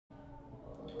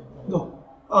Rồi,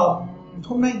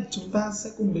 hôm nay chúng ta sẽ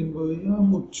cùng đến với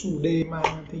một chủ đề mà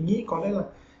thầy nghĩ có lẽ là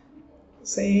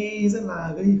sẽ rất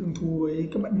là gây hứng thú với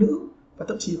các bạn nữ và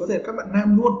thậm chí có thể là các bạn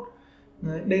nam luôn.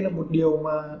 Đấy, đây là một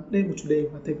chủ đề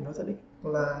mà thầy phải nói thật đấy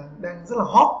là đang rất là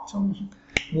hot trong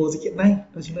mùa dịch hiện nay,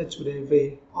 đó chính là chủ đề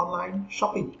về online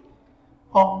shopping.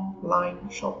 Online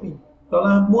shopping đó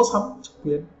là mua sắm trực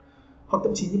tuyến, hoặc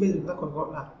thậm chí như bây giờ chúng ta còn gọi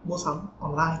là mua sắm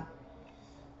online.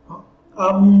 Đó.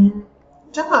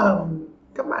 Chắc là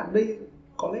các bạn đây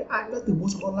có lẽ ai cũng đã từng mua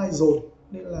sắm online rồi,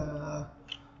 nên là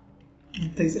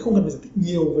thầy sẽ không cần phải giải thích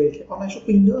nhiều về cái online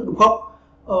shopping nữa, đúng không?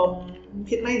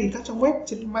 Hiện nay thì các trang web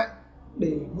trên mạng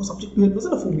để mua sắm trực tuyến nó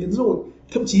rất là phổ biến rồi,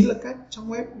 thậm chí là các trang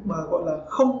web mà gọi là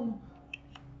không,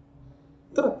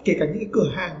 tức là kể cả những cái cửa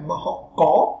hàng mà họ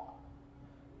có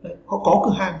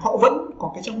cửa hàng, họ vẫn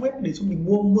có cái trang web để cho mình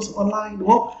mua sắm online, đúng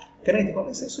không? Cái này thì có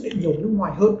lẽ sẽ xuất hiện nhiều nước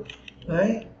ngoài hơn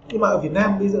đấy, nhưng mà ở Việt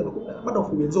Nam bây giờ nó cũng đã bắt đầu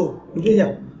phổ biến rồi, đúng không nhỉ?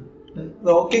 Đấy.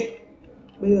 Rồi, ok,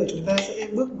 bây giờ chúng ta sẽ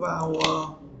bước vào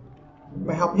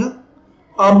bài học nhé.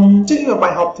 Trước khi vào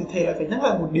bài học thì thầy lại phải nhắc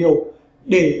lại một điều.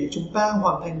 Để chúng ta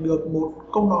hoàn thành được một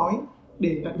câu nói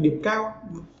để đạt điểm cao,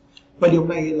 và điều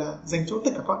này là dành cho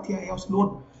tất cả các bạn thi IELTS luôn,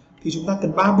 thì chúng ta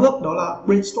cần 3 bước, đó là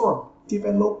brainstorm,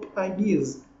 develop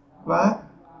ideas và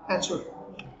answer.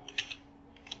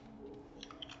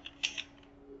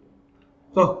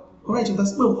 Rồi, hôm nay chúng ta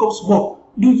sẽ bước vào câu số 1.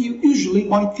 Do you usually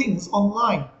buy things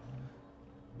online?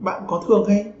 Bạn có thường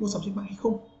hay mua sắm trên mạng hay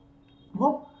không? Đúng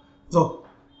không? Rồi,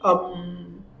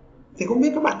 thầy không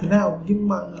biết các bạn thế nào, nhưng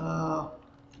mà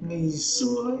ngày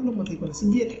xưa ấy, lúc mà thầy còn là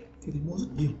sinh viên ấy, thì thầy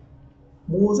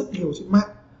mua rất nhiều trên mạng.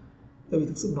 Tại vì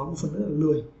thực sự nó một phần nữa là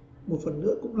lười, một phần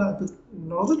nữa cũng là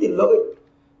nó rất tiện lợi,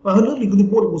 và hơn nữa mình có thể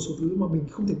mua được một số thứ mà mình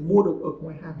không thể mua được ở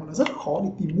ngoài hàng, hoặc là rất khó để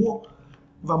tìm mua.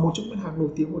 Và một trong những hàng nổi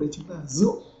tiếng của đấy chính là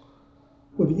rượu.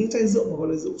 Bởi vì những chai rượu mà gọi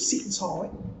là rượu xịn sò ấy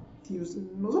thì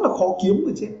nó rất là khó kiếm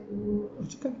ở trên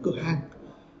các cửa hàng,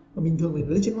 và mình thường phải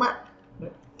lên trên mạng đấy,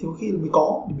 thì có khi là mới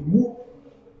có để mình mua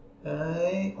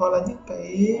đấy. Hoặc là những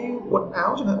cái quần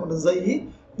áo chẳng hạn, hoặc là giày ấy,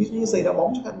 ví dụ như giày đá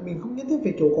bóng chẳng hạn, mình không nhất thiết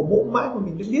phải kiểu có mẫu mã mà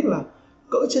mình đã biết là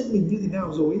cỡ chân mình như thế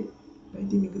nào rồi ấy. Đấy,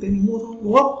 thì mình cứ thế mình mua thôi,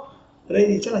 đúng không? Ở đây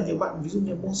thì chắc là nhiều bạn ví dụ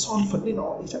như mua son phấn này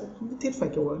nọ thì chắc không nhất thiết phải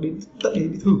kiểu là đến tận đấy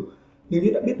đi thử, nếu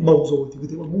như đã biết màu rồi thì cứ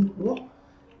thế mà mua, đúng không?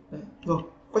 Đấy. Rồi,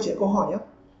 quay trở lại câu hỏi nhé.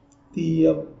 Thì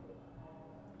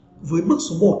với bước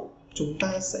số 1 chúng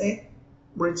ta sẽ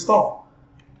brainstorm,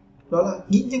 đó là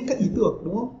nghĩ nhanh các ý tưởng,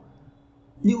 đúng không?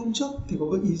 Như hôm trước thì có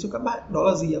gợi ý cho các bạn, đó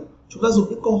là gì ạ? Chúng ta dùng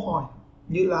những câu hỏi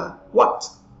như là what,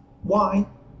 why,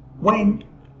 when,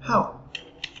 how,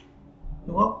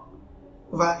 đúng không?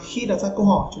 Và khi đặt ra câu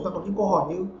hỏi, chúng ta có những câu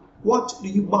hỏi như what do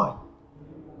you buy,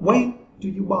 when do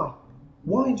you buy,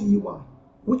 why do you buy,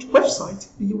 which website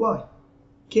do you buy.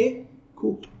 Ok,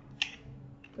 cool.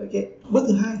 Ok, bước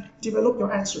thứ 2, develop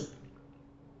your answer.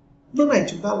 Bước này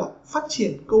chúng ta là phát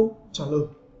triển câu trả lời,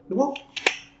 đúng không?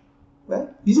 Đấy,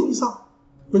 ví dụ như sau.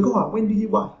 Với câu hỏi when do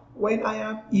you buy? When I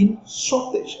am in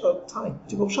shortage of time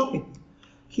to go shopping.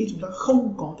 Khi chúng ta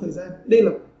không có thời gian. Đây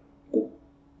là cụm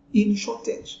in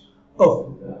shortage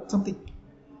of something.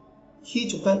 Khi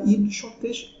chúng ta in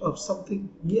shortage of something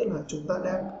nghĩa là chúng ta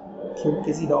đang thiếu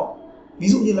cái gì đó. Ví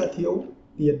dụ như là thiếu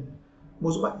tiền,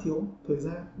 một số bạn thiếu thời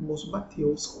gian, một số bạn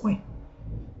thiếu sức khỏe,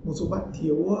 một số bạn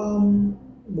thiếu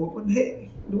mối quan hệ,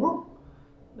 đúng không?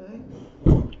 Đấy,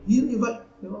 ví dụ như vậy,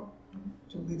 đúng không?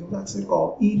 Thì chúng ta sẽ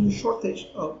có in shortage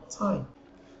of time.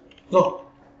 Rồi,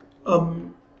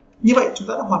 như vậy chúng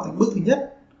ta đã hoàn thành bước thứ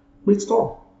nhất, brainstorm.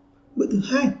 Bước thứ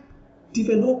hai,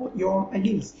 develop your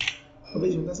ideas. Và bây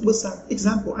giờ chúng ta sẽ bước sang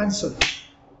example answer.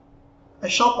 I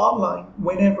shop online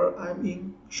whenever I'm in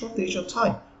shortage of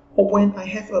time, or when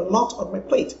I have a lot on my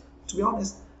plate. To be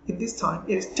honest, in this time,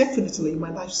 it is definitely my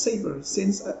lifesaver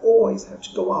since I always have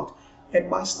to go out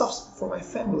and buy stuff for my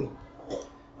family.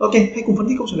 Ok, hãy cùng phân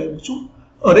tích câu trả lời một chút.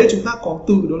 Ở đây chúng ta có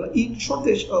từ đó là in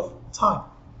shortage of time,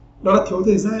 đó là thiếu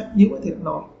thời gian như bạn thể đã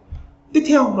nói. Tiếp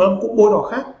theo đó là một cụm bôi đỏ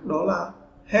khác, đó là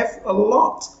have a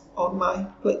lot on my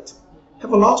plate.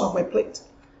 Have a lot on my plate.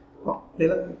 Đó, đấy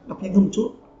là đọc nhanh hơn một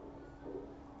chút.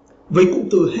 Với cụm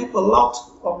từ have a lot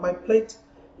on my plate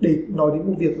để nói đến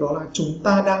một việc, đó là chúng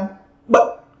ta đang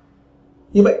bận.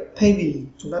 Như vậy thay vì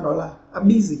chúng ta nói là I'm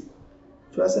busy,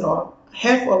 chúng ta sẽ nói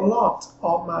have a lot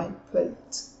on my plate.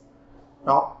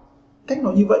 Đó, cách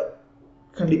nói như vậy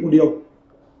khẳng định một điều.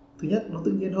 Thứ nhất, nó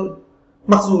tự nhiên hơn.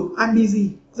 Mặc dù I'm busy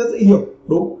rất dễ hiểu,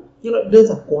 đúng, nhưng lại đơn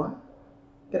giản quá.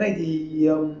 Cái này thì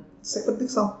sẽ phân tích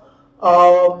sau.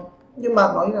 Nhưng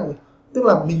mà nói như nào nhỉ? Tức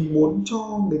là mình muốn cho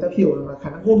người ta hiểu là khả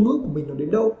năng ngôn ngữ của mình nó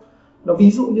đến đâu. Nó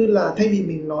ví dụ như là thay vì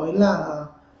mình nói là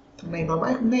thằng này nói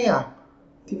mãi không nghe à,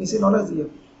 thì mình sẽ nói là gì?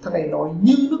 thằng này nói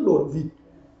như nước đổ đầu vịt.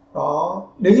 Đó,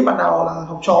 nếu như bạn nào là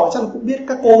học trò chắc là cũng biết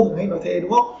các cô thường hay nói thế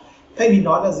đúng không? Thay vì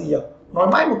nói là gì ạ? Nói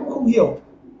mãi mà cũng không hiểu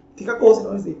thì các cô sẽ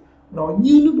nói là gì? Nói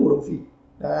như nước đổ đầu vịt.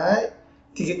 Đấy.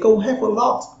 Thì cái câu have a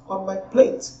lot on my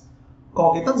plate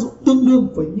có cái tác dụng tương đương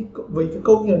với cái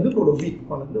câu như là nước đổ đầu vịt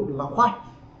hoặc là nước đổ lá khoai.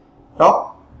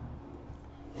 Đó.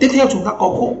 Tiếp theo chúng ta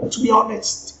có cụm to be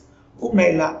honest. Cụm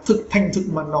này là thành thực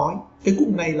mà nói. Cái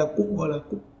cụm này là cụm gọi là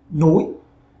cụm nối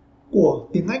của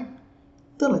tiếng Anh.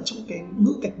 Tức là trong cái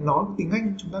ngữ cảnh nói của tiếng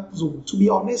Anh chúng ta dùng to be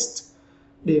honest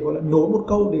để gọi là nối một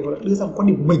câu, để gọi là đưa ra một quan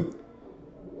điểm của mình.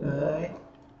 Đấy.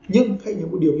 Nhưng hãy nhớ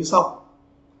một điều như sau.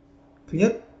 Thứ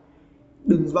nhất,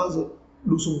 đừng bao giờ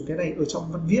dùng cái này ở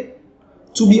trong văn viết.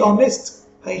 To be honest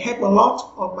hay have a lot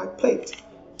on my plate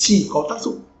chỉ có tác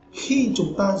dụng khi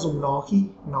chúng ta dùng nó khi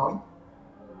nói.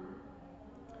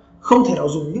 Không thể nào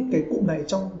dùng những cái cụm này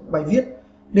trong bài viết.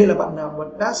 Nên là bạn nào mà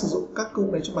đã sử dụng các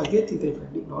cụm này trong bài viết thì thầy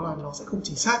khẳng định nó sẽ không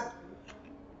chính xác.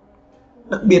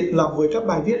 Đặc biệt là với các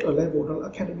bài viết ở level đó là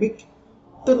academic,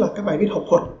 tức là các bài viết học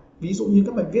thuật. Ví dụ như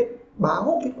các bài viết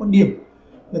báo, viết quan điểm,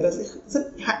 người ta sẽ rất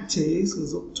hạn chế sử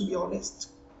dụng to be honest.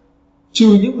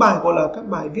 Trừ những bài gọi là các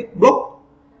bài viết blog.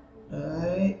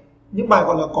 Đấy. Những bài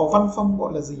gọi là có văn phong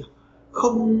gọi là gì?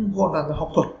 Không hoàn toàn là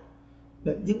học thuật.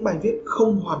 Đấy, những bài viết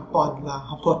không hoàn toàn là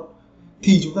học thuật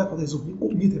thì chúng ta có thể dùng những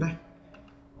cụm như thế này.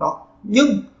 Đó. Nhưng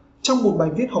trong một bài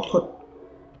viết học thuật,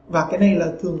 và cái này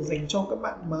là thường dành cho các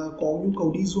bạn mà có nhu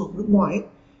cầu đi du học nước ngoài ấy,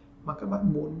 mà các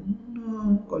bạn muốn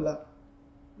gọi là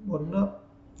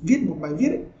viết một bài viết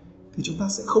ấy, thì chúng ta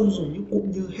sẽ không dùng những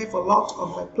cụm như have a lot on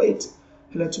my plate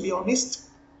hay là to be honest.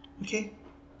 Ok.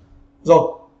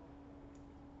 Rồi.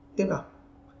 Tiếp nào.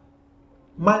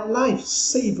 My life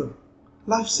saver.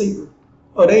 Life saver.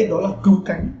 Ở đây đó là cứu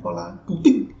cánh hoặc là cứu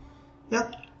tinh. Nhá.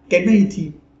 Cái này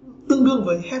thì tương đương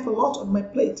với have a lot on my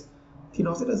plate thì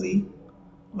nó sẽ là gì?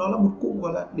 Nó là một cụm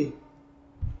gọi là để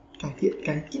cải thiện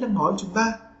cái kỹ năng nói của chúng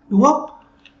ta, đúng không?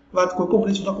 Và cuối cùng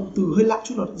đây chúng ta cũng từ hơi lạ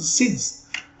chút, là từ since.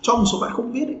 Cho một số bạn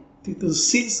không biết ấy, thì từ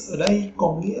since ở đây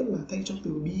có nghĩa là thay cho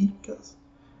từ because,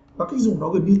 và cách dùng nó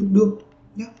gần như tương đương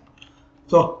nhé.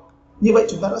 Rồi, như vậy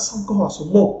chúng ta đã xong câu hỏi số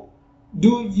 1. Do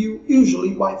you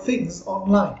usually buy things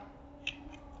online?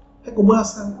 Hãy cùng ta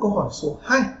sang câu hỏi số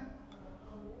 2.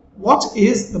 What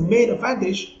is the main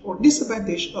advantage or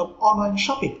disadvantage of online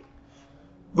shopping?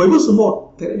 Với bước số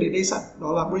 1, thế đã đến đây sẵn,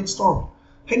 đó là brainstorm.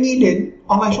 Hãy nghĩ đến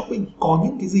online shopping có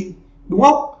những cái gì, đúng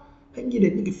không? Hãy nghĩ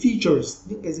đến những cái features,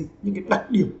 những cái gì, những cái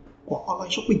đặc điểm của online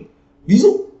shopping. Ví dụ,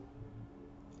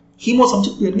 khi mua sắm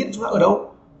trực tuyến nhất chúng ta ở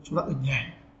đâu? Chúng ta ở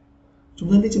nhà,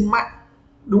 chúng ta lên trên mạng,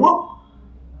 đúng không?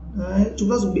 Đấy, chúng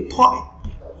ta dùng điện thoại,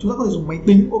 chúng ta có thể dùng máy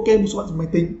tính. Ok, một số bạn dùng máy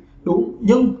tính, đúng,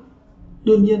 nhưng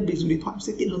đương nhiên để dùng điện thoại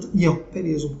sẽ tiện hơn rất nhiều thay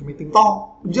vì dùng cái máy tính to,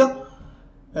 đúng chưa?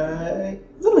 Đấy,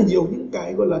 rất là nhiều những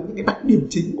cái gọi là những cái đặc điểm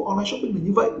chính của online shopping là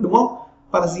như vậy, đúng không?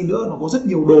 Và là gì nữa, nó có rất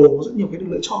nhiều đồ, có rất nhiều cái được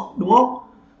lựa chọn, đúng không?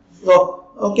 Rồi,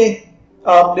 ok.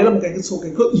 Đấy là một số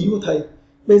cái gợi ý của thầy.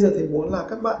 Bây giờ thầy muốn là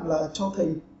các bạn là cho thầy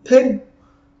thêm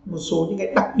một số những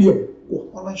cái đặc điểm của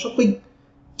online shopping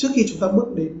trước khi chúng ta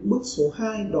bước đến bước số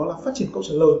 2, đó là phát triển câu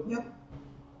trả lời nhé.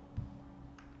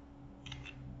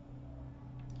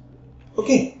 Ok,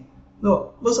 rồi,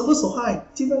 bước sang bước số 2,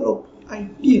 develop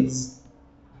ideas.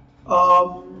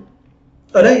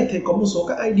 Ở đây thầy có một số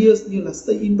các ideas như là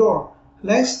stay indoor,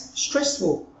 less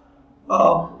stressful.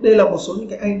 Đây là một số những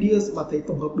cái ideas mà thầy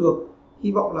tổng hợp được.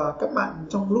 Hy vọng là các bạn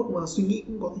trong lúc mà suy nghĩ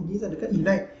cũng có thể nghĩ ra được các ý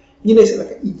này. Nhưng đây sẽ là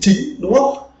các ý chính, đúng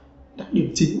không? Đặc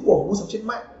điểm chính của mua sắm trên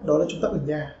mạng đó là chúng ta ở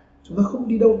nhà, chúng ta không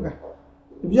đi đâu cả,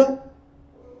 đúng chưa?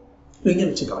 Đương nhiên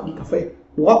là chỉ các bạn đi cà phê,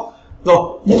 đúng không?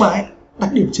 Rồi, nhưng mà đặc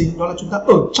điểm chính đó là chúng ta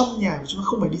ở trong nhà và chúng ta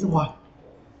không phải đi ra ngoài.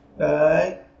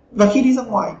 Đấy. Và khi đi ra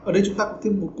ngoài, ở đây chúng ta có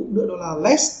thêm một cụm nữa đó là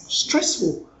less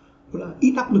stressful, đó là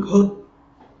ít áp lực hơn.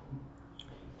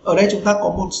 Ở đây chúng ta có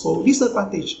một số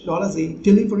disadvantage, đó là gì?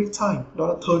 Delivery time, đó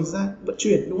là thời gian vận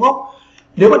chuyển, đúng không?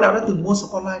 Nếu bạn nào đã từng mua sắm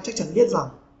online chắc chắn biết rằng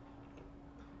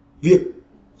việc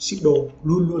ship đồ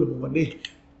luôn luôn là một vấn đề.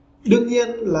 Đương nhiên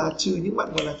là trừ những bạn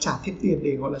gọi là trả thêm tiền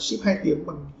để gọi là ship 2 tiếng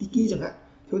bằng Tiki chẳng hạn,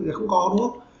 thì không có, đúng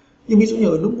không? Nhưng ví dụ như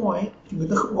ở nước ngoài ấy, thì người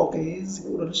ta không có cái dịch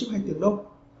vụ đó là ship 2 tiếng đâu.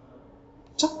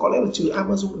 Chắc có lẽ là trừ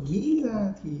Amazon ở Mỹ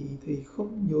ra thì thầy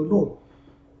không nhớ nổi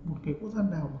một cái quốc gia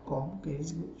nào mà có một cái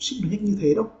dịch vụ ship nó nhanh như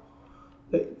thế đâu.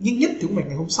 Đấy, nhanh nhất thì cũng phải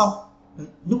ngày hôm sau. Đấy,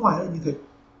 nước ngoài là như thế.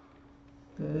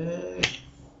 Đấy.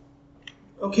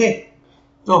 Ok,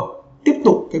 rồi tiếp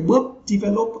tục cái bước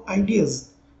develop ideas.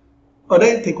 Ở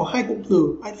đây thầy có 2 cụm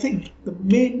từ. I think the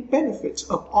main benefit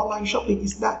of online shopping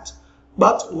is that,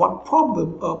 but one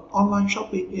problem of online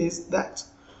shopping is that.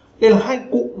 Đây là 2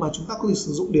 cụm mà chúng ta có thể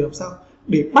sử dụng để làm sao?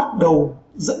 Để bắt đầu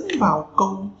dẫn vào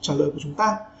câu trả lời của chúng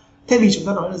ta. Thay vì chúng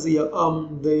ta nói là gì ạ?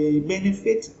 The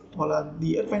benefit hoặc là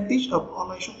the advantage of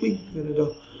online shopping,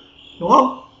 đúng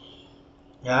không?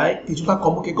 Đấy, thì chúng ta có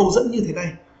một cái câu dẫn như thế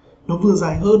này, nó vừa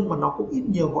dài hơn mà nó cũng ít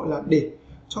nhiều gọi là để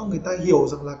cho người ta hiểu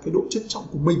rằng là cái độ trân trọng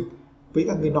của mình với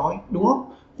cả người nói, đúng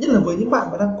không? Nhất là với những bạn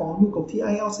mà đang có nhu cầu thi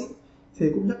IELTS ấy, thì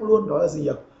cũng nhắc luôn đó là gì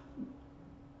ạ?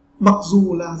 Mặc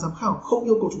dù là giám khảo không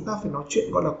yêu cầu chúng ta phải nói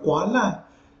chuyện gọi là quá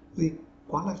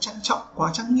là trang trọng,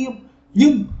 quá trang nghiêm,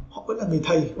 nhưng họ vẫn là người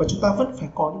thầy và chúng ta vẫn phải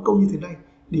có những câu như thế này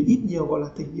để ít nhiều gọi là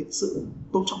thể hiện sự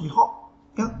tôn trọng với họ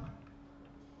nhé.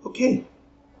 Ok.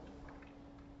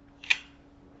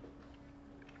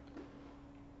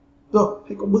 Rồi,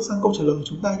 hãy cùng bước sang câu trả lời của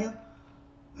chúng ta nhé.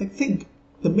 I think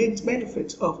the main benefit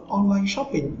of online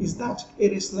shopping is that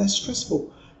it is less stressful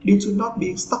due to not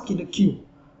being stuck in a queue.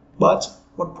 But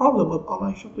one problem of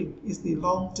online shopping is the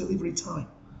long delivery time,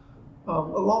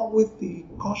 along with the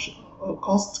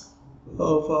cost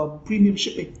of premium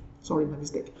shipping. Sorry, my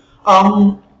mistake.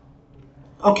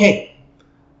 Ok.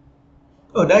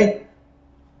 Ở đây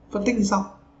phân tích như sau.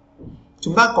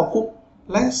 Chúng ta có cụm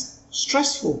less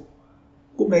stressful.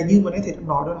 Cụm này như mà nãy thầy đã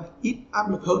nói đó là ít áp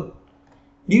lực hơn.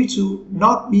 Due to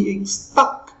not being stuck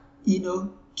in a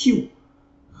queue,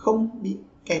 không bị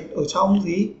kẹt ở trong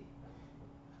gì?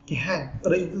 Cái hàng.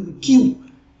 Ở đây chúng ta dùng queue.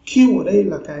 Queue ở đây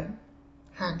là cái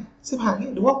hàng ấy, xếp hàng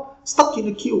ấy, đúng không? Stuck in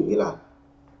a queue nghĩa là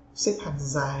xếp hàng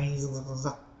dài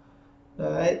dằng.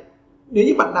 Đấy. Nếu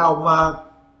như bạn nào mà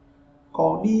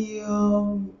có đi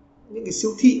những cái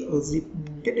siêu thị ở dịp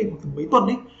cách đây khoảng mấy tuần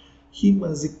ấy, khi mà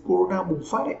dịch corona bùng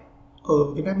phát ấy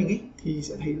ở Việt Nam mình ấy, thì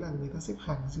sẽ thấy là người ta xếp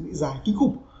hàng siêu thị dài kinh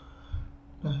khủng.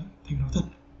 Đấy, thầy nói thật,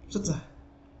 rất dài.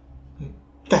 Đấy.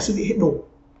 Cả siêu thị hết đồ,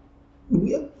 đúng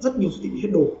nghĩa rất nhiều siêu thị bị hết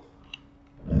đồ.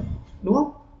 Đấy. Đúng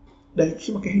không? Đấy,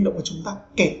 khi mà cái hành động của chúng ta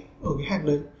kẹt ở cái hàng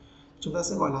đấy, chúng ta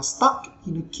sẽ gọi là stuck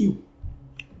in a queue.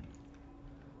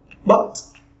 But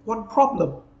one problem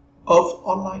of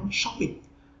online shopping,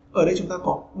 ở đây chúng ta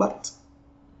có but.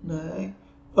 Đấy.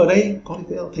 Ở đây có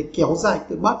thể thầy kéo dài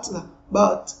từ but ra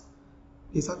but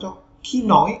để sao cho khi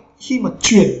mà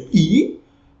chuyển ý,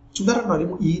 chúng ta đang nói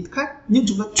đến một ý khác nhưng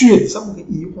chúng ta chuyển sang một cái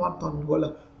ý hoàn toàn gọi là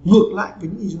ngược lại với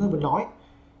những gì chúng ta vừa nói,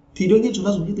 thì đương nhiên chúng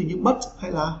ta dùng những từ như but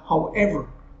hay là however,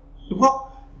 đúng không?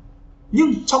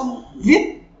 Nhưng trong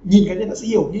viết nhìn cái này ta sẽ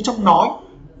hiểu, nhưng trong nói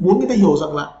muốn người ta hiểu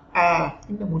rằng là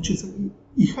anh ta muốn chuyển sang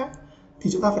ý khác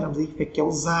thì chúng ta phải làm gì? Phải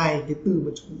kéo dài cái từ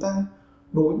mà chúng ta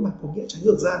nối mà có nghĩa trái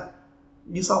ngược ra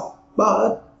như sau.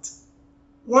 But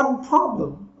one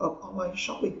problem of online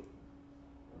shopping.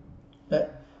 Đấy.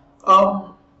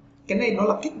 Cái này nó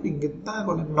là cách để người ta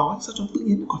gọi là nói sao cho tự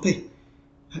nhiên có thể.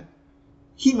 Đấy.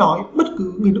 Khi nói bất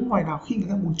cứ người nước ngoài nào khi người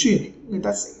ta muốn chuyển ấy, người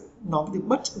ta sẽ nói cái từ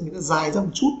but người ta dài ra một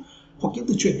chút, hoặc những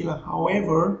từ chuyển như là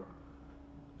however.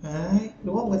 Đấy,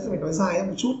 đúng không? Người ta phải nói dài ra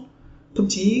một chút. Thậm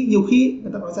chí nhiều khi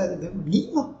người ta nói dài thì mình nghĩ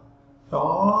thôi.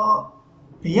 Đó.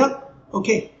 Thế nhá. Ok.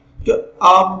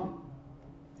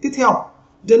 Tiếp theo,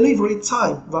 delivery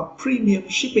time và premium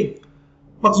shipping.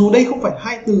 Mặc dù đây không phải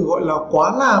hai từ gọi là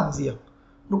quá làm gì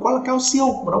nó quá là cao siêu,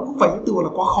 mà nó cũng không phải những từ gọi là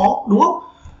quá khó, đúng không?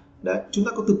 Đấy, chúng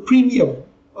ta có từ premium,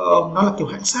 nó là kiểu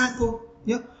hạng sang thôi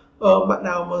nhé. Bạn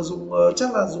nào mà dùng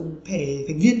chắc là dùng thẻ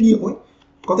thành viên nhiều ấy,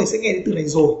 có thể sẽ nghe đến từ này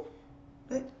rồi.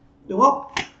 Đấy, đúng không?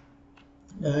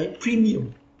 Đấy, premium.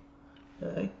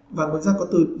 Đấy, và ngoài ra có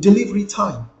từ delivery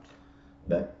time.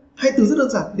 Đấy, hai từ rất đơn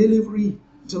giản,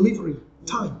 delivery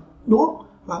time, đúng không?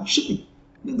 Và shipping,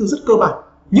 những từ rất cơ bản.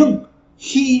 Nhưng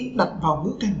khi đặt vào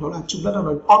ngữ cảnh đó là chúng ta đang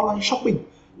nói online shopping,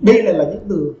 đây lại là những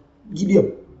từ ghi điểm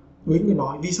với người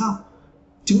nói. Vì sao?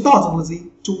 Chứng tỏ rằng là gì?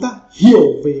 Chúng ta hiểu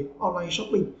về online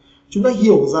shopping. Chúng ta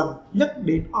hiểu rằng nhắc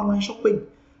đến online shopping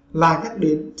là nhắc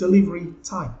đến delivery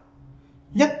time.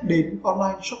 Nhắc đến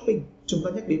online shopping, chúng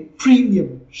ta nhắc đến premium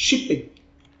shipping.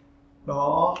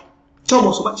 Đó. Cho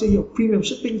một số bạn chưa hiểu, premium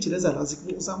shipping chỉ đơn giản là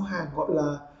dịch vụ giao hàng gọi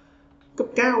là cấp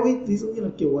cao ấy, ví dụ như là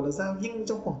kiểu gọi là giao nhanh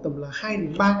trong khoảng tầm là 2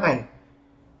 đến 3 ngày.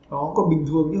 Đó, còn bình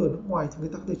thường như ở nước ngoài thì người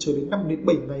ta có thể chờ đến 5 đến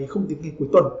 7 ngày không tính ngày cuối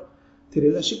tuần. Thì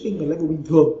đấy là shipping ở level bình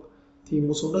thường. Thì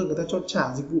một số nơi người ta cho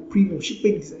trả dịch vụ premium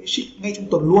shipping thì sẽ ship ngay trong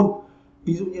tuần luôn.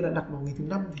 Ví dụ như là đặt vào ngày thứ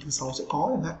 5 thì thứ 6 sẽ có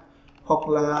chẳng hạn. Hoặc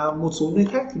là một số nơi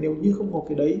khác thì nếu như không có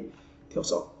cái đấy thì họ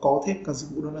sẽ có thêm cả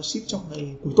dịch vụ đó là ship trong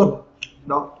ngày cuối tuần.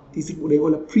 Đó, thì dịch vụ đấy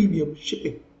gọi là premium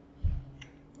shipping.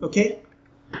 Ok.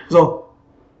 Rồi.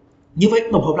 Như vậy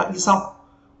tổng hợp lại như sau.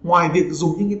 Ngoài việc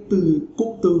dùng những cái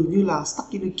cụm từ như là stuck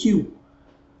in a queue,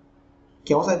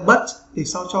 kéo dài but để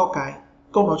sao cho cái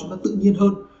câu nói chúng ta tự nhiên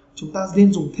hơn, chúng ta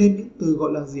nên dùng thêm những từ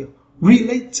gọi là gì?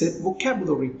 Related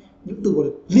vocabulary, những từ gọi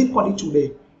là liên quan đến chủ đề.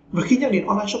 Và khi nhắc đến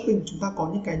online shopping, chúng ta có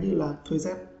những cái như là thời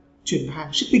gian chuyển hàng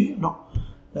shipping nọ.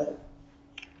 Đấy.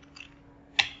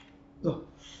 Rồi.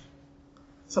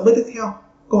 Sang bước tiếp theo,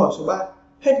 câu hỏi số 3.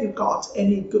 Have you got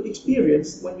any good experience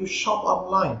when you shop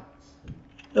online?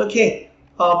 Ok,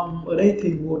 ở đây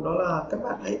thầy muốn nói là các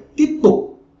bạn hãy tiếp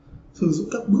tục sử dụng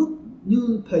các bước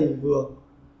như thầy vừa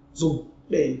dùng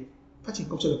để phát triển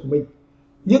câu trả lời của mình.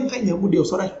 Nhưng hãy nhớ một điều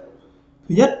sau đây.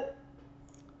 Thứ nhất,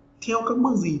 theo các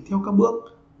bước gì, theo các bước,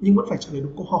 nhưng vẫn phải trả lời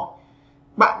đúng câu hỏi.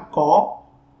 Bạn có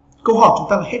câu hỏi chúng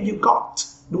ta là have you got,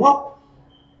 đúng không?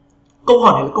 Câu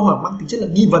hỏi này là câu hỏi mang tính chất là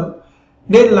nghi vấn,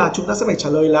 nên là chúng ta sẽ phải trả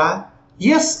lời là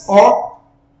yes or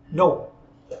no.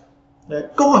 Đấy,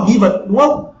 câu hỏi nghi vấn, đúng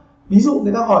không? Ví dụ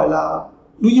người ta hỏi là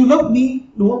do you love me,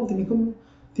 đúng không?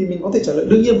 Thì mình có thể trả lời,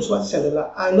 đương nhiên một số bạn sẽ trả lời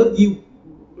là I love you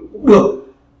cũng được,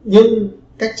 nhưng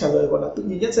cách trả lời gọi là tự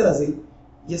nhiên nhất sẽ là gì?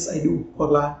 Yes I do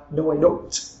hoặc là no I don't,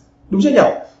 đúng chưa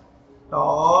nhỉ?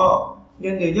 Đó,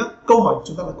 nên nhớ nhé, câu hỏi của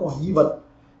chúng ta là câu hỏi nghi vấn,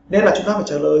 nên là chúng ta phải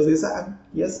trả lời dưới dạng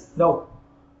yes no.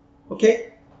 Ok,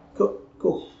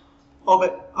 cool. Okay.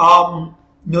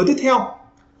 Nhớ tiếp theo,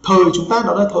 thời chúng ta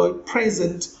đó là thời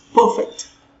present perfect,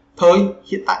 thời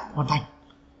hiện tại hoàn thành,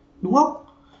 đúng không?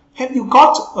 Have you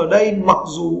got ở đây mặc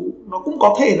dù nó cũng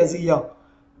có thể là gì nhỉ?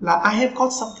 Là I have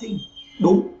got something,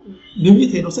 đúng. Nếu như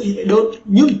thế nó sẽ hiện tại đơn,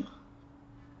 nhưng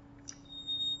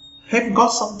have got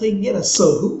something nghĩa là sở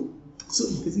hữu thực sự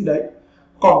một cái gì đấy.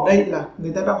 Còn đây là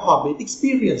người ta đang hỏi về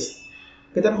experience,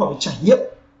 người ta đang hỏi về trải nghiệm,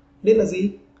 nên là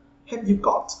gì? Have you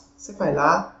got sẽ phải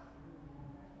là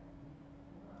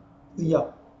gì nhỉ?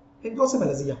 Have got sẽ phải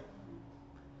là gì nhỉ?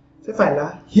 Sẽ phải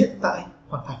là hiện tại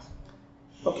hoàn thành.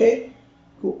 Ok,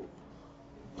 cool.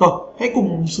 Rồi, hãy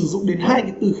cùng sử dụng đến hai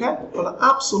cái từ khác, đó là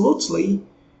absolutely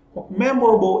hoặc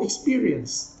memorable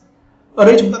experience. Ở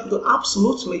đây chúng ta có từ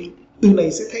absolutely, từ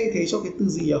này sẽ thay thế cho cái từ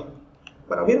gì nhỉ?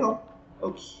 Bạn nào biết không?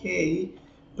 Ok,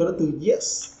 đó là từ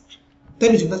yes. Thay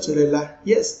vì chúng ta trả lời là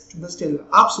yes, chúng ta sẽ trả lời là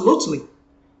absolutely.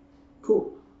 Cool.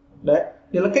 Đấy,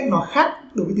 đây là cách nói khác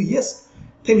đối với từ yes.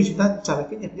 Thay vì chúng ta trả lời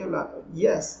cách nhật nhau là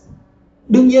yes.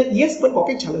 Đương nhiên yes vẫn có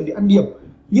cách trả lời để ăn điểm,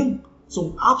 nhưng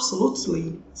dùng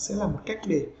absolutely sẽ là một cách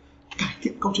để cải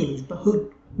thiện câu trả lời chúng ta hơn,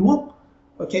 đúng không?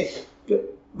 Ok,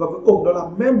 và cuối cùng đó là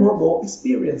memorable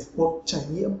experience, một trải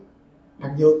nghiệm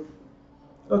đáng nhớ.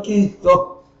 Ok,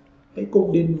 rồi, hãy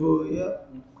cùng đến với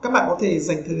các bạn có thể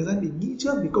dành thời gian để nghĩ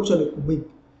trước về câu trả lời của mình.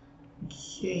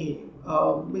 Ok,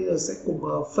 bây giờ sẽ cùng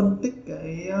phân tích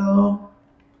cái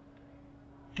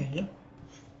này nhé.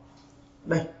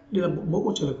 Đây là một mẫu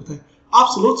câu trả lời của thầy.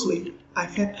 Absolutely, I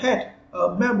have had a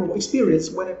memorable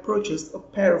experience when I purchased a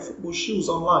pair of football shoes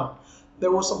online.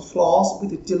 There were some flaws with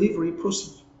the delivery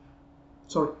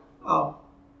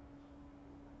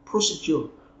procedure,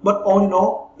 but all in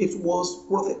all, it was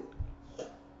worth it.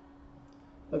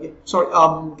 Okay, sorry,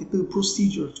 cái từ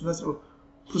procedure chúng ta sẽ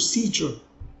procedure.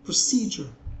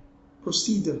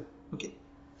 Okay.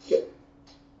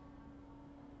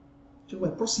 Chứ không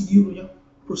phải procedure đâu nhá,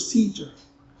 procedure.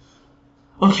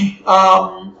 Ok,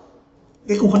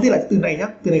 cái cùng phân tích lại cái từ này nhá,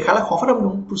 từ này khá là khó phát âm đúng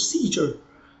không? Procedure.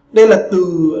 Đây là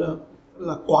từ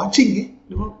là quá trình ấy,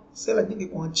 đúng không? Sẽ là những cái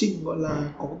quá trình gọi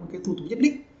là có một cái thủ tục nhất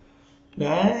định.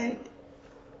 Đấy.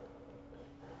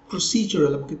 Procedure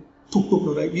là một cái thủ tục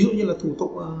nào đấy, ví dụ như là thủ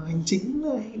tục hành chính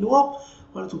này, đúng không?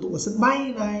 Hoặc là thủ tục ở sân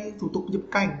bay này, thủ tục nhập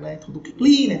cảnh này, thủ tục cách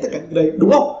ly này, tất cả những cái đấy,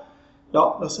 đúng không?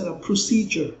 Đó sẽ là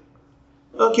procedure.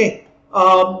 Ok,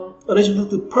 ở đây chúng ta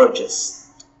từ purchase.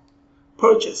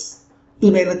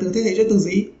 Từ này là từ thay thế cho từ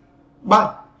gì? Buy.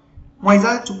 Ngoài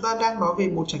ra chúng ta đang nói về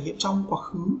một trải nghiệm trong quá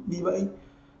khứ, vì vậy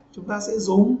chúng ta sẽ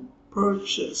dùng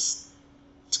purchase.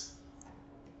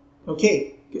 Ok.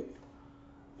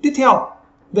 Tiếp theo,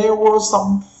 there were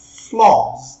some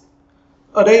flaws.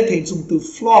 Ở đây thầy dùng từ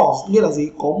flaws nghĩa là gì?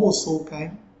 Có một số cái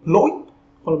lỗi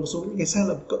hoặc là một số những cái sai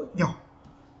lầm cỡ nhỏ.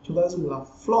 Chúng ta dùng là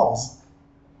flaws.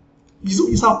 Ví dụ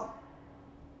như sau.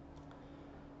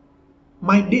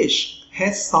 My dish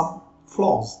had some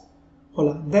flaws. Hoặc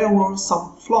là there were some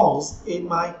flaws in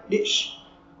my dish.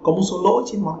 Có một số lỗi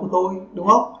trên món của tôi, đúng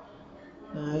không?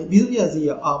 Đấy, ví dụ như là gì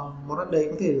ạ? Món ăn đấy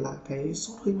có thể là cái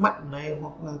sốt hơi mặn này,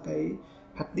 hoặc là cái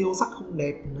hạt tiêu rắc không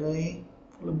đẹp này,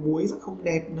 hoặc là muối rắc không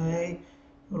đẹp này,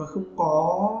 hoặc là không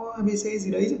có ABC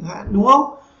gì đấy chẳng hạn, đúng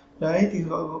không? Đấy thì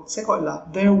sẽ gọi là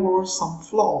there were some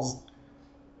flaws.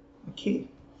 Ok.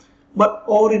 But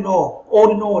all in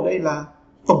all ở đây là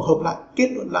tổng hợp lại,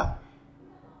 kết luận lại.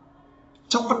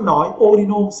 Trong văn nói, all in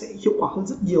all sẽ hiệu quả hơn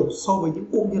rất nhiều so với những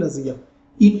cụm như là gì ạ?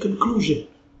 In conclusion.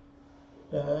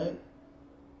 Đấy.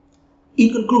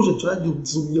 In conclusion chúng ta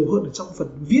dùng nhiều hơn ở trong phần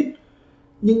viết,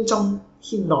 nhưng trong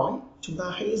khi nói chúng ta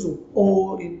hãy dùng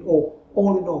all in all.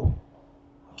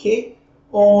 Ok,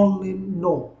 all in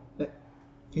all. Đấy,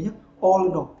 thế nhé, all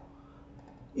in all.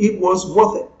 It was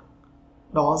worth it.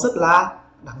 Đó rất là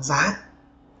đáng giá.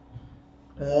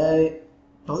 Đấy,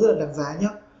 nó rất là đáng giá nhá.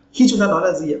 Khi chúng ta nói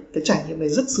là gì ạ? Cái trải nghiệm này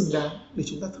rất xứng đáng để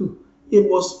chúng ta thử. It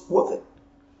was worth it.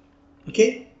 Ok,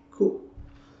 cool.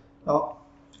 Đó.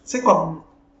 Sẽ còn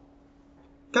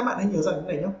các bạn hãy nhớ rằng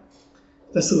cái này nhé.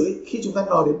 Giả sử ấy, khi chúng ta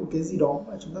nói đến một cái gì đó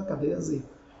mà chúng ta cảm thấy là gì,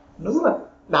 nó rất là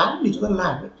đáng để chúng ta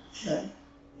làm ấy. Đấy.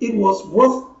 It was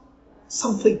worth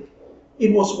something.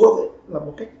 It was worth it là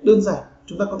một cách đơn giản.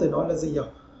 Chúng ta có thể nói là gì nhỉ?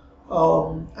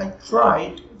 I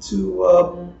tried to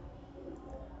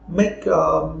make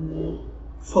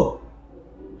phở.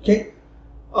 Okay.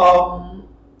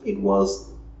 It was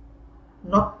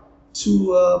not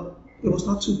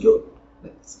too good.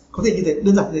 Đấy. Có thể như thế,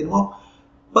 đơn giản như thế đúng không?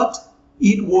 But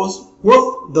it was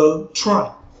worth the try.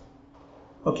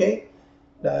 Ok.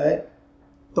 Đấy.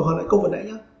 Tổng hợp lại câu vừa nãy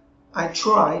nhé. I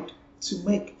tried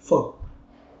to make phở.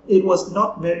 It was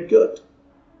not very good.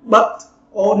 But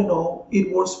all in all, it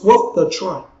was worth the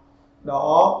try.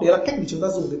 Đó, đấy là cách để chúng ta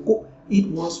dùng cái cụm it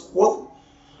was worth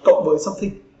cộng với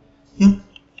something. Nhé.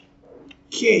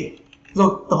 Ok. Rồi,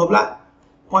 tổng hợp lại.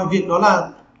 Ngoài việc đó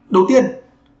là đầu tiên,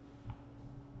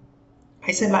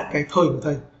 hãy xem lại cái thời của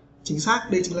thầy. Chính xác,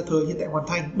 đây chính là thời hiện tại hoàn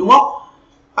thành, đúng không?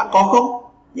 Bạn có không?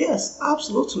 Yes,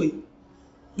 absolutely.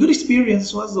 Good experience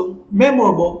hóa dùng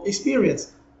memorable experience.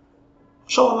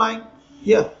 Shop online,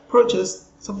 yeah, purchase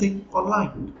something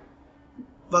online.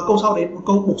 Và câu sau đến một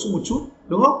câu bổ sung một chút,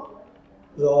 đúng không?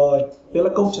 Rồi, đấy là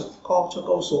câu trả co cho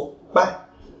câu số 3.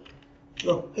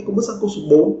 Rồi, hãy cùng bước sang câu số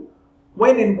 4.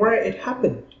 When and where it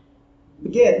happened.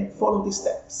 Again, follow these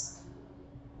steps.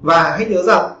 Và hãy nhớ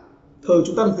rằng thời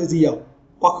chúng ta là thời gì ạ?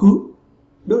 Quá khứ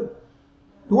đơn,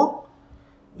 đúng không?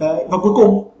 Đấy, và cuối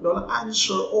cùng đó là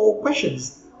answer all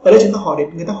questions. Ở đây chúng ta hỏi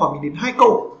đến, người ta hỏi mình đến 2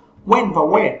 câu, when và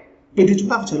where. Vậy thì chúng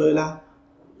ta phải trả lời là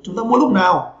chúng ta mua lúc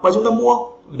nào và chúng ta mua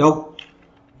ở đâu,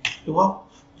 đúng không?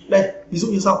 Đây, ví dụ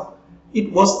như sau. It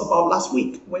was about last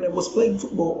week when I was playing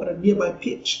football at a nearby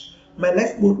pitch. My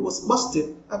left boot was busted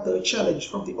after a challenge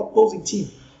from the opposing team.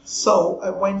 So I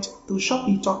went to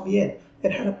Shopee.vn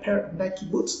and had a pair of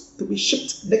Nike boots to be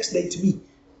shipped next day to me.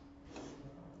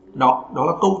 Đó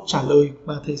là câu trả lời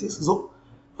mà thầy sẽ sử dụng.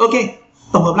 Ok,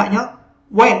 tổng hợp lại nhé.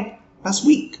 When, last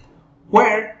week.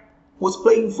 Where, was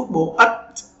playing football at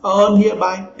a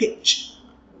nearby pitch.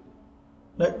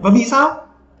 Đấy, và vì sao?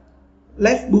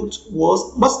 Left boot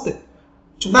was busted.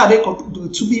 Chúng ta ở đây có từ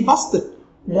to be busted.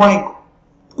 Ngoài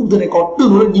cụm từ này có tương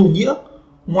đối là nhiều nghĩa.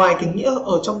 Ngoài cái nghĩa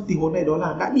ở trong tình huống này đó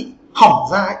là đã bị hỏng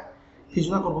ra ấy, thì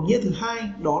chúng ta còn có nghĩa thứ hai,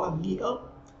 đó là nghĩa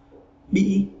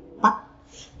bị bắt.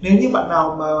 Nếu như bạn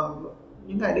nào mà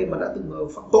những ngày đây mà đã từng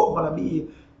phạm tội hoặc là bị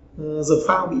giở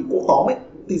phao, bị cô tóm ấy,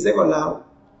 thì sẽ gọi là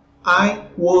I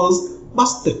was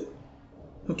busted.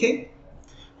 Ok.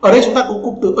 Ở đây chúng ta có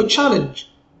cụm từ a challenge.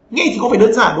 Nghe thì có vẻ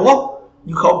đơn giản đúng không?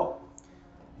 Nhưng không.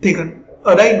 Thì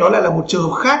ở đây nó lại là một trường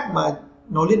hợp khác mà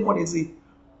nó liên quan đến gì?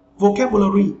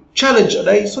 Vocabulary. Challenge ở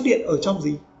đây xuất hiện ở trong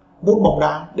gì? Môn bóng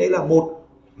đá. Đây là một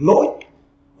lỗi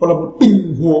hoặc là một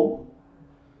tình huống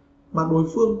mà đối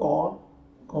phương có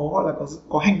gọi là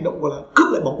có hành động gọi là cướp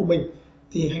lại bóng của mình,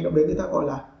 thì hành động đấy người ta gọi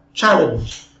là challenge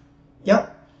nhá.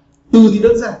 Từ thì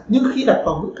đơn giản nhưng khi đặt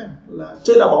vào ngữ cảnh là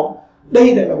chơi đá bóng,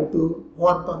 đây lại là một từ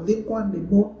hoàn toàn liên quan đến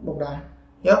môn bóng đá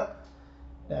nhá.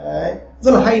 Đấy,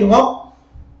 rất là hay đúng không?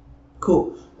 Cool.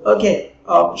 Ok,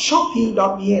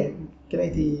 Shopee.vn, cái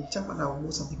này thì chắc bạn nào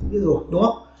mua sắm thì cũng biết rồi đúng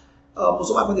không? Một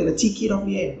số bạn có thể là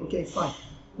Tiki.vn. Ok, fine,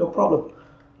 no problem.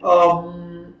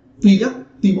 Tùy nhá,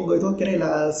 tùy mọi người thôi, cái này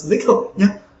là Slick thôi nhá.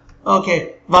 Ok,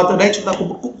 và từ đây chúng ta có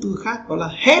một cụm từ khác đó là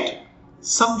had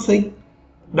something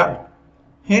done.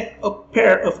 Had a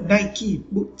pair of Nike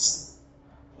boots.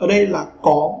 Ở đây là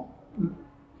có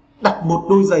đặt một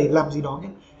đôi giày làm gì đó nhé.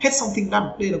 Had something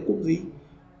done, đây là cụm gì?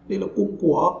 Đây là cụm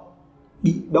của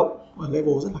bị động ở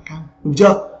level rất là cao, đúng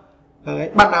chưa? Đấy,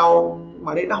 bạn nào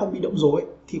mà đây đã học bị động rồi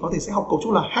thì có thể sẽ học cấu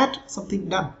trúc là had something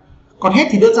done. Còn had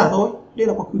thì đơn giản thôi, đây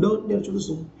là quá khứ đơn nên là chúng ta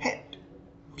dùng had.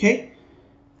 Ok.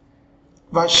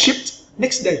 Và shipped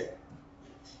next day.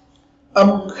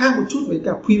 Khác một chút với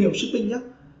cả premium shipping nhé.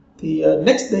 Thì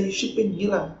next day shipping nghĩa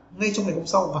là ngay trong ngày hôm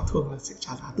sau, và thường là sẽ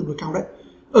trả giá tương đối cao đấy.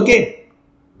 Again,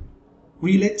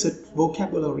 related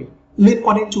vocabulary, liên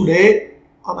quan đến chủ đề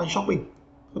online shopping.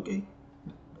 Ok.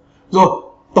 Rồi,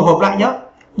 tổng hợp lại nhé.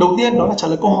 Đầu tiên đó là trả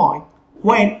lời câu hỏi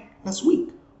when, last week.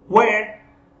 Where,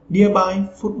 nearby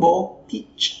football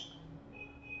pitch.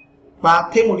 Và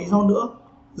thêm một lý do nữa,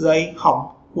 giày hỏng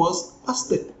was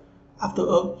busted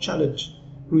after a challenge,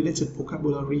 related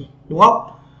vocabulary, đúng không?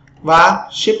 Và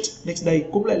shipped next day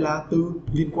cũng lại là từ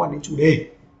liên quan đến chủ đề,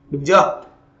 đúng chưa?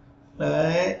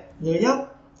 Đấy, nhớ nhá,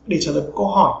 để trả lời một câu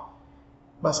hỏi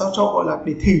mà sao cho gọi là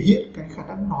để thể hiện cái khả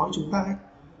năng nói của chúng ta ấy,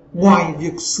 ngoài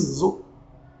việc sử dụng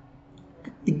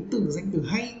được danh từ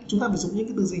hay, chúng ta phải dùng những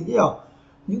cái từ gì nhỉ?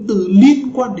 Những từ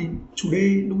liên quan đến chủ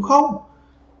đề, đúng không?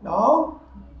 Đó,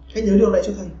 hãy nhớ điều này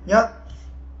cho thầy nhá.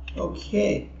 Ok.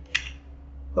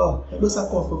 Rồi, hãy bước sang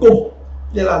câu hỏi cuối cùng.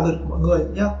 Đây là lượt của mọi người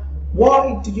nhá.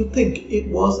 Why do you think it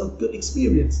was a good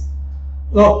experience?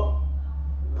 Rồi,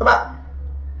 các bạn,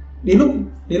 đến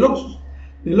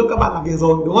lúc các bạn làm việc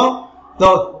rồi, đúng không?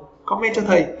 Rồi, comment cho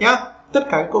thầy nhá. Tất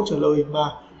cả các câu trả lời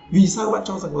mà vì sao các bạn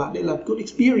cho rằng là đây là good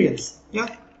experience nhá.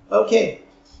 Ok,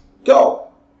 go.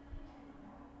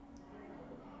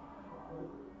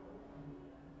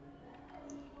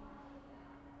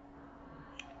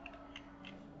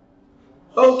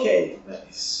 Ok,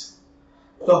 nice.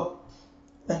 Rồi,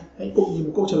 đây, hãy cùng nhìn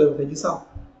một câu trả lời của thầy như sau.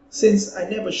 Since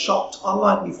I never shopped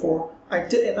online before, I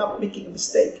did end up making a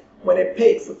mistake when I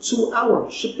paid for 2-hour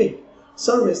shipping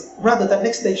service rather than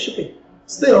next day shipping.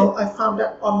 Still, I found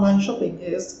that online shopping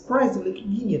is surprisingly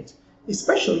convenient,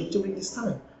 especially during this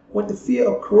time when the fear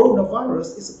of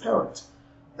coronavirus is apparent.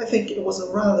 I think it was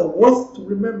a rather worth to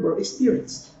remember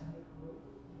experience.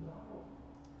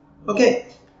 Ok,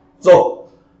 rồi.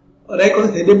 Ở đây có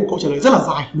thể thấy đây một câu trả lời rất là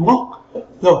dài, đúng không?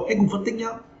 Rồi, hãy cùng phân tích nhá.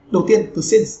 Đầu tiên từ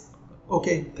since. Ok,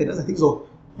 thầy đã giải thích rồi.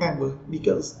 Ngang với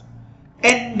because.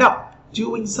 End up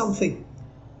doing something.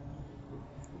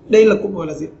 Đây là cụm gọi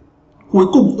là gì? Cuối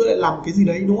cùng tôi lại làm cái gì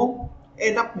đấy, đúng không?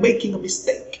 End up making a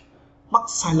mistake. Mắc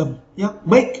sai lầm nhá.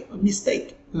 Make a mistake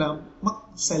là mắc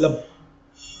sai lầm.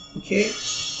 Ok.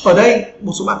 Ở đây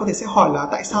một số bạn có thể sẽ hỏi là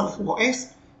tại sao lại không có s?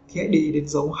 Thì hãy để ý đến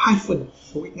dấu hyphen,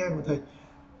 dấu gạch ngang của thầy.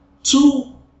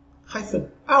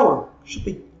 Hour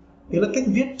shipping. Đấy là cách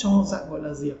viết cho dạng gọi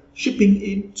là gì? Shipping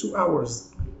in 2 hours.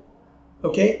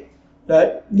 Ok.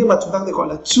 Đấy, nhưng mà chúng ta có thể gọi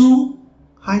là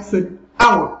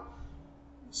hour.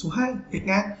 Số 2 gạch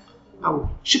ngang hour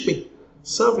shipping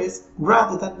service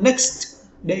rather than next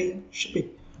day shipping.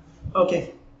 Ok.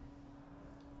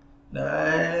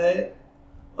 Đấy.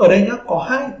 Ở đây nhá, có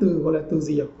hai từ gọi là từ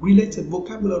gì ạ? Related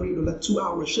vocabulary, đó là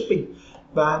 2 hour shipping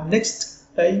và next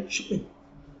day shipping.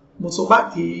 Một số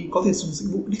bạn thì có thể dùng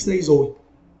dịch vụ next day rồi,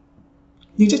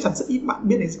 nhưng chắc chắn rất ít bạn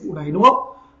biết đến dịch vụ này, đúng không?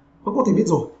 Vẫn có thể biết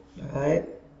rồi. Đấy.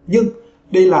 Nhưng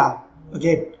đây là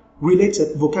again related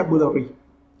vocabulary.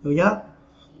 Rồi nhá.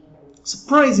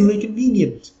 Surprisingly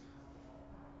convenient.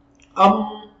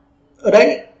 Ở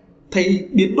đây thầy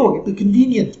biến đổi cái từ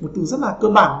convenient, một từ rất là cơ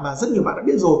bản mà rất nhiều bạn đã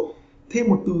biết rồi, thêm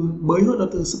một từ mới hơn là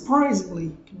từ surprisingly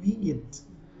convenient.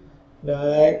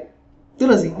 Đấy. Tức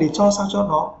là gì? Để cho sao cho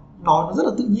nó nói nó rất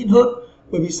là tự nhiên hơn.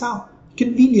 Bởi vì sao?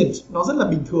 Convenient nó rất là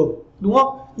bình thường, đúng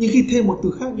không? Nhưng khi thêm một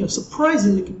từ khác như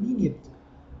surprisingly convenient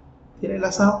thì lại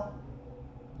là sao?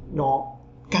 Nó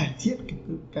cải thiện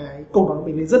cái câu nói của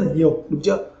mình lên rất là nhiều, đúng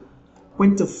chưa?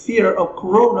 When the fear of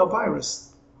coronavirus,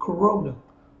 corona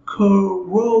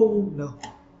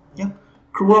nhé,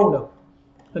 corona,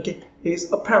 ok,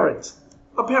 is apparent.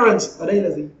 Apparent ở đây là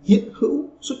gì? Hiện hữu,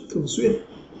 xuất thường xuyên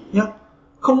nhé.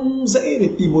 Không dễ để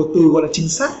tìm một từ gọi là chính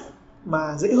xác,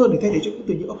 mà dễ hơn để thay thế cho những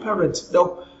từ như apparent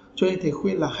đâu. Cho nên thầy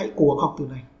khuyên là hãy cố gắng học từ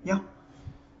này nhé.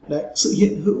 Đấy, sự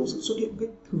hiện hữu, sự xuất hiện một cách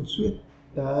thường xuyên.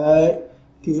 Đấy,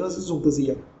 thì nó sẽ dùng từ gì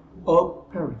ạ?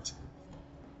 Apparent.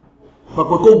 Và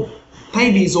cuối cùng,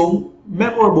 thay vì dùng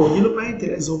memorable như lúc nãy thì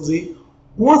lại dùng gì?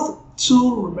 Worth to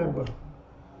remember.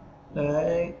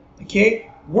 Đấy, ok,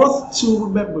 worth to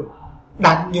remember,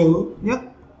 đáng nhớ nhé.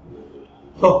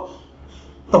 Rồi,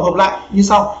 tổng hợp lại như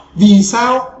sau. Vì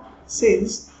sao?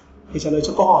 Since để trả lời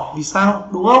cho câu hỏi vì sao,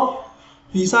 đúng không?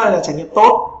 Vì sao là trải nghiệm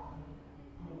tốt?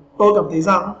 Tôi cảm thấy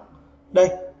rằng đây,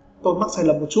 tôi mắc sai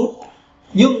lầm một chút,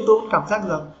 nhưng tôi cảm giác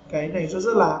rằng cái này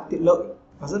rất là tiện lợi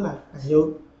và rất là đáng nhớ,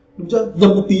 đúng chưa? Nhầm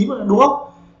một tí mà, đúng không?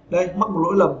 Đây, mắc một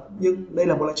lỗi lầm nhưng đây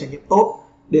là một loại trải nghiệm tốt,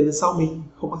 để lần sau mình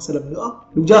không mắc sai lầm nữa,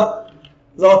 đúng chưa?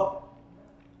 Rồi,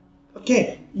 ok,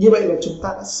 như vậy là chúng ta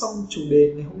đã xong chủ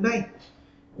đề ngày hôm nay,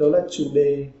 đó là chủ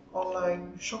đề online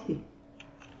shopping.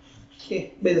 Ok,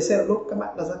 bây giờ sẽ là lúc các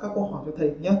bạn đặt ra các câu hỏi cho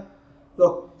thầy nhé.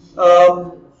 Rồi,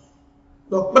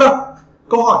 rồi bắt đầu.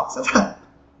 Câu hỏi sẵn sàng.